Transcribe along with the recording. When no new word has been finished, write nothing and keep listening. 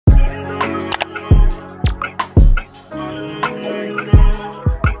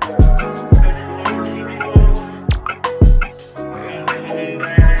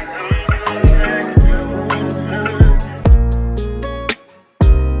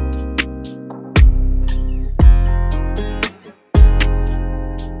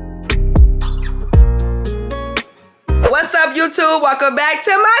YouTube? Welcome back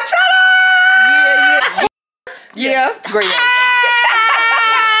to my channel. Yeah. Great.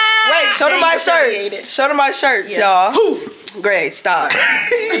 Wait, show them my shirts. Show them my shirts, y'all. Great, stop.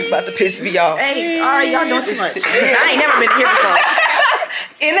 You about to piss me off. Hey, alright, y'all doing too much. I ain't never been here before.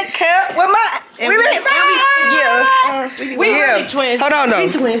 In the cup with my. We really twins. Hold on, no.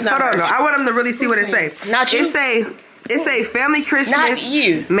 We twins, not Hold on, no. I want them to really see what it say. Not you. It say family Christmas. Not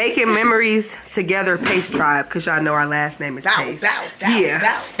you. Making memories together, Pace Tribe, because y'all know our last name is Pace.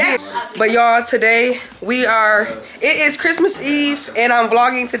 Yeah. But y'all, today it is Christmas Eve, and I'm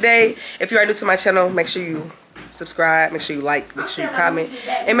vlogging today. If you are new to my channel, make sure you subscribe, make sure you like, make sure you comment,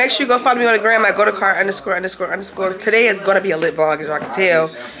 and make sure you go follow me on the gram at @GoToCar___. Today is gonna be a lit vlog, as y'all can tell.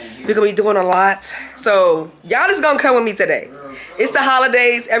 We're gonna be doing a lot, so y'all just gonna come with me today. It's the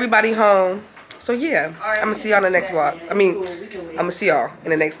holidays, everybody home, so yeah, I'm gonna see y'all in the next vlog. I'm gonna see y'all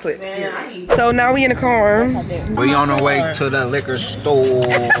in the next clip. So now we in the car. We on our way to the liquor store.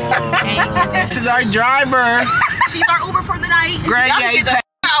 This is our driver. She's our Uber for the night. Great,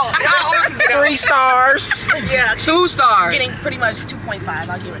 3 stars. Yeah, 2 stars. Getting pretty much 2.5.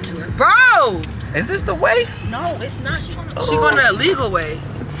 I'll give it to her. Bro, Is this the way? No, it's not. She going the illegal way.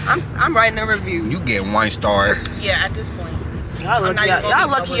 I'm writing a review. You getting 1 star. Yeah, at this point. Y'all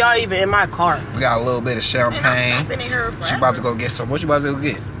lucky y'all even in my car. We got a little bit of champagne. I've been in here She about to go get some. What you about to go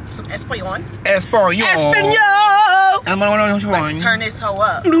get? Some Espanol. Espanol. Turn this hoe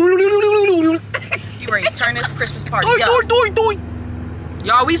up. You ready to turn this Christmas party up.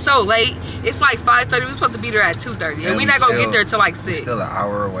 Y'all, we so late. It's like 5:30. We're supposed to be there at 2:30, and we're not gonna get there till like 6. Still an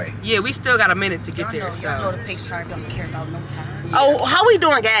hour away. Yeah, we still got a minute to get there. So. Y'all know the Pace Tribe don't care about no time. Oh, how we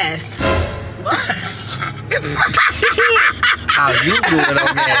doing gas? What? How you doing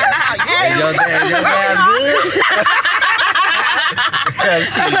on gas? Is your gas good?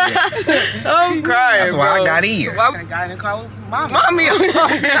 I'm crying. That's why I got in. I got in the car with Mommy.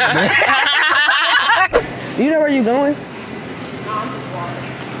 You know where you going?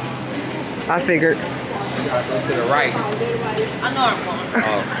 I figured. You gotta go to the right. I know I'm going.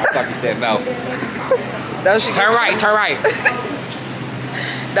 Oh, I thought you said no. Turn right.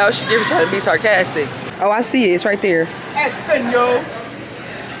 That was she just trying to be sarcastic. Oh, I see it. It's right there. Espanol.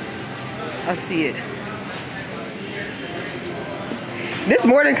 I see it. This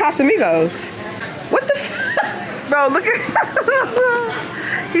more than Casamigos. What the f? Bro, look at.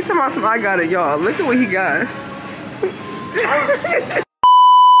 He's talking about some I got it, y'all. Look at what he got.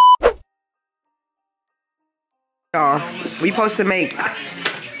 Y'all, we supposed to make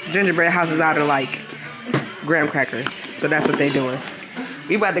gingerbread houses out of like graham crackers. So that's what they doing.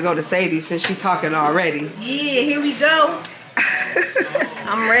 We about to go to Sadie since she talking already. Yeah, here we go.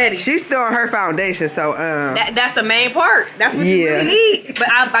 I'm ready. She's still on her foundation, so that's the main part. That's what you really need. But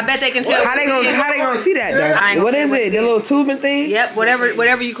I bet they can tell. How they gonna see that though? What is it? The little tubing thing? Yep,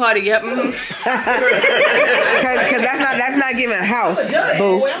 whatever you call it. Yep. Cause that's not giving house,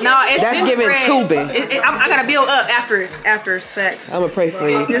 boo. No, that's giving tubing. I gotta build up after fact. I'm gonna pray for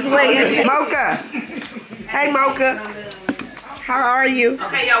you. Just wait. Mocha. Hey, Mocha. How are you?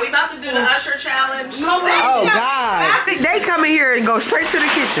 Okay, y'all, we about to do the Usher challenge. Oh, God. They come in here and go straight to the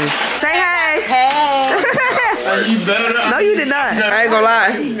kitchen. Say hey. Hey. You better. No, you did not. I ain't gonna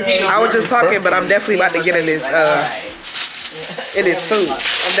lie. I was just talking, but I'm definitely about to get in this food.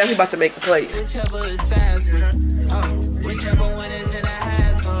 I'm definitely about to make a plate. Whichever is faster. Whichever one is in a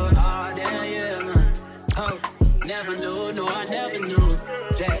household. Oh, damn, yeah, man. Oh, never knew, no, I never knew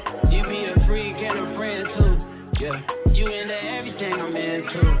that you be a freak and a friend too. Yeah, you into everything I'm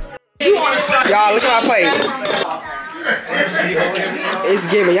into. Y'all, look at my plate. It's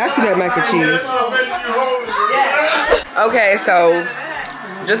giving. Y'all see that mac and cheese? Okay, so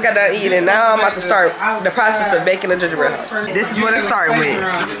just got done eating. Now I'm about to start the process of baking the gingerbread house. This is what it started with: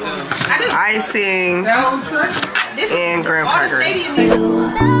 icing and graham crackers.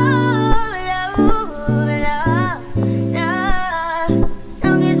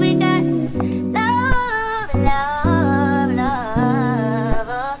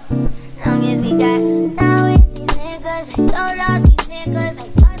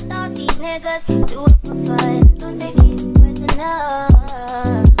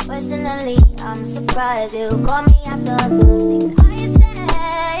 Personally, I'm surprised you call me after the things I said.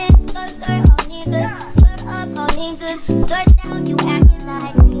 Skirt on niggas, skirt up on niggas, skirt down, you acting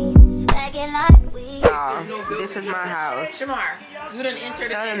like we. This is my house. Shamar, you didn't enter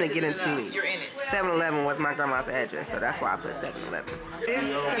Tell them to get into it. You're in it. 7-Eleven was my grandma's address, so that's why I put 7-Eleven.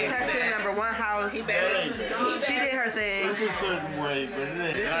 This contestant number 1 house. She did her thing.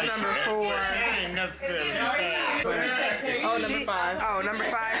 This is number 4. number 5. Oh, number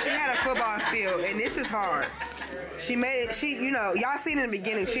 5. She had a football field, and this is hard. She made it, you know, y'all seen in the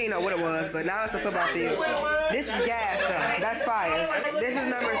beginning, she didn't know what it was, but now it's a football field. This is gas, though. That's fire. This is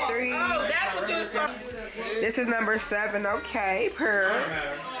number 3. Oh, that's what you was talking. This is number 7. Okay, per.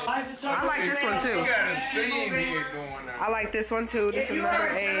 I like this one, too. I like this one, too. This is number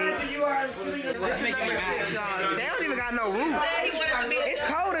 8. This is number 6, y'all. They don't even got no roof. It's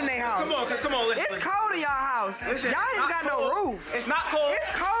cold in their house. Come on. It's cold in y'all house. Y'all ain't got no roof. It's not cold. It's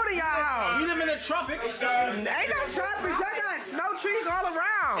cold in y'all house. We live in the tropics. Ain't no tropics. Y'all got snow trees all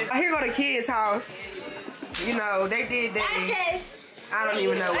around. Here go the kids' house. You know, they did that. I don't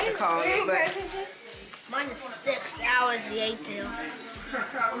even know what to call it, but mine is 6 hours. He ate them.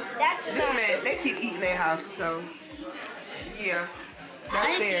 That's this man, they keep eating their house, so yeah.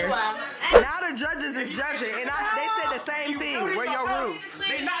 That's theirs. Now the judges is judging, and they said the same thing. Where your roof?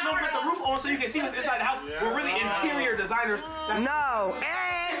 They not gonna put the roof on so you can see what's inside the house. We're really interior designers. No,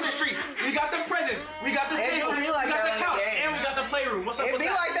 and Christmas tree. We got the presents. We got the table. We got the couch, and we got the playroom. What's up with that? It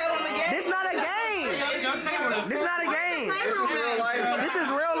be like that on the game. This not a game. This not a game. This is real life. This is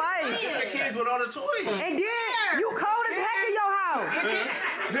real life. The kids with all the toys. And then you cold as heck in your house.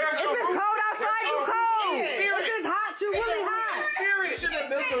 If it's cold outside, you cold. If it's hot, you really hot.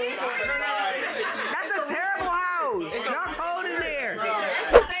 That's a terrible house. Y'all cold in there.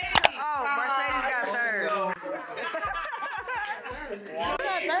 Oh, Mercedes got 3rd.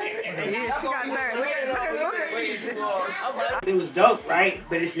 Yeah, she got 3rd. Look. It was dope, right?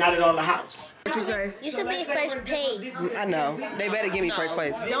 But it's not at all the house. What you say? You should be first place. I know. They better give me first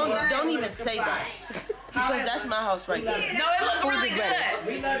place. Don't even say that. Because that's my house right there. No, it looked really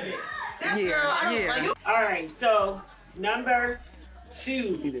good. Yeah. All right, so number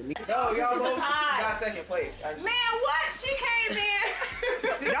 2. No, y'all both got 2nd place. Actually. Man, what? She came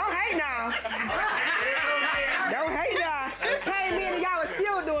in. Don't hate now. Don't hate now. Came in and y'all was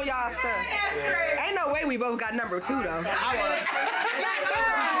still doing y'all stuff. Ain't no way we both got number 2 though.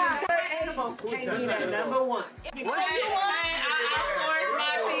 Came in at number 1. What do you want? Outsource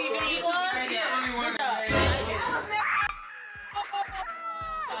my TV.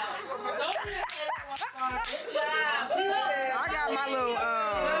 I got my little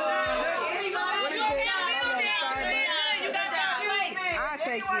what is this? I'll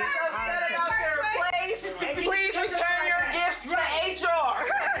take it. Please return your gifts to HR.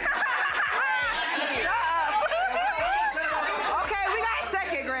 Shut up. Okay, we got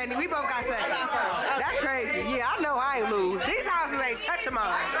 2nd, Granny. We both got 2nd. That's crazy. Yeah, I know I ain't lose. These houses ain't touching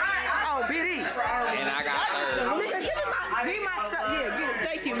mine. Oh, BD. And I got 3rd. Nigga, give me my stuff. Yeah, get it.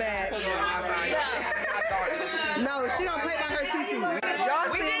 Thank you, man. No, she don't play by her TT. Y'all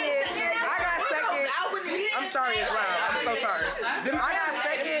seen it. I got 2nd. I'm sorry as well. I'm so sorry. I got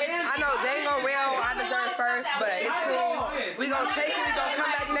 2nd. I know they ain't gonna rail. I deserve 1st, but it's cool. We gonna take it. We gonna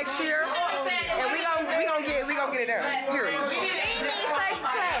come back next year, and we gonna get it done. Period. First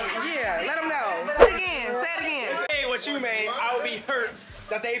place. Yeah, let them know. Say it again. Say it again. Say what you made. I would be hurt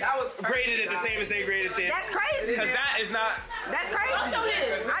that they graded it the same as they graded this. That's crazy. Because that is not. That's crazy. Also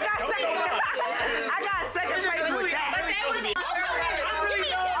his. I got 2nd. I got 2nd place with that.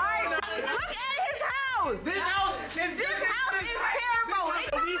 Look at his house. This house is terrible.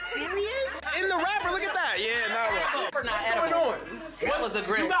 Are we serious? In the wrapper, look at that. Yeah, no. What's going on? That was the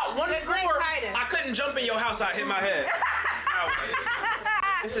grip. You got 1 floor. I couldn't jump in your house. I hit my head.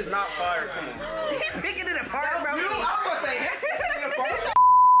 This is not fire. Come on. He picking it apart, bro. I'm gonna say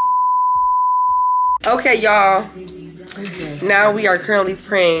Okay, y'all. Now we are currently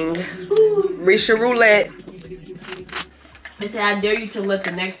playing Risha Roulette. They say, I dare you to let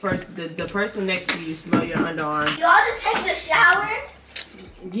the next person, the person next to you, smell your underarm. Y'all just taking a shower?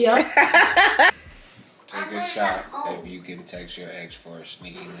 Yeah. Take a shot if you can text your ex for a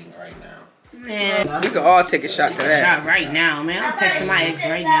sneaky link right now. Man. We can all take a shot to that. Shot right now, man. I'm texting my ex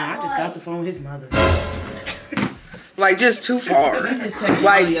right now. I just got off the phone with his mother. Like, just too far. You just text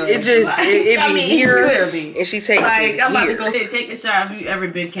Like, it be I mean, here, could be. and she takes Like, it I'm about to here. go say, take a shot. Have you ever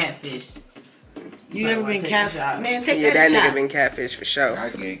been catfished? You ever been catfished? Man, take Yeah, that that shot. nigga been catfish for sure. I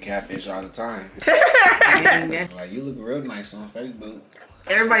get catfish all the time. Like, you look real nice on Facebook.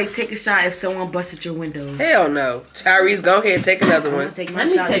 Everybody take a shot if someone busted your window. Hell no. Tyrese, go ahead, take another one. Take Let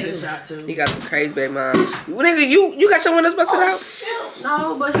me take a shot too. You got some crazy baby mom. Nigga, you got your windows busted out?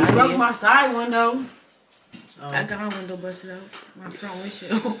 No, but he broke my side window. I got my window busted out. My front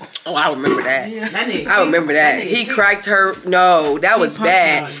windshield. Oh, I remember that. Yeah. I remember that. He cracked her. No, that was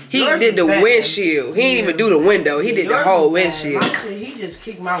bad. He did the windshield. He didn't even do the window. He did the whole windshield. My shit, he just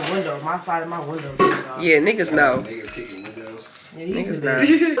kicked my window, my side of my window. Yeah, niggas know. Niggas kicking windows. Niggas not.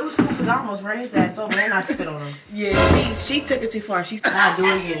 It was cool because I almost ran his ass over and I spit on him. Yeah, she took it too far. She's not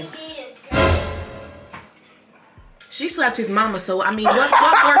doing it again. She slapped his mama, so I mean, what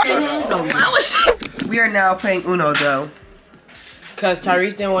worked in him? So why was she? We are now playing Uno though. Cause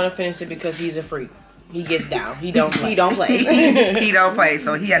Tyrese didn't want to finish it because he's a freak. He gets down. He don't play. He don't play. He don't play,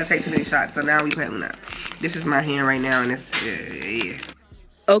 so he had to take too many shots. So now we play Uno. This is my hand right now, and it's yeah.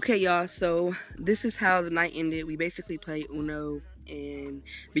 Okay, y'all. So this is how the night ended. We basically played Uno, and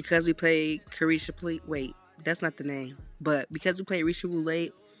because we played Careya, wait, that's not the name. But because we played Risha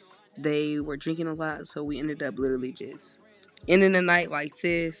Roulette, they were drinking a lot, so we ended up literally just ending the night like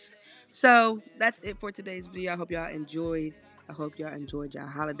this. So that's it for today's video. I hope y'all enjoyed. I hope y'all enjoyed y'all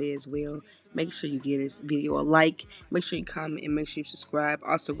holiday as well. Make sure you give this video a like. Make sure you comment and make sure you subscribe.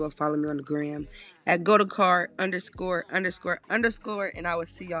 Also, go follow me on the gram at @GoToCar____. And I will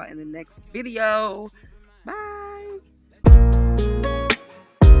see y'all in the next video.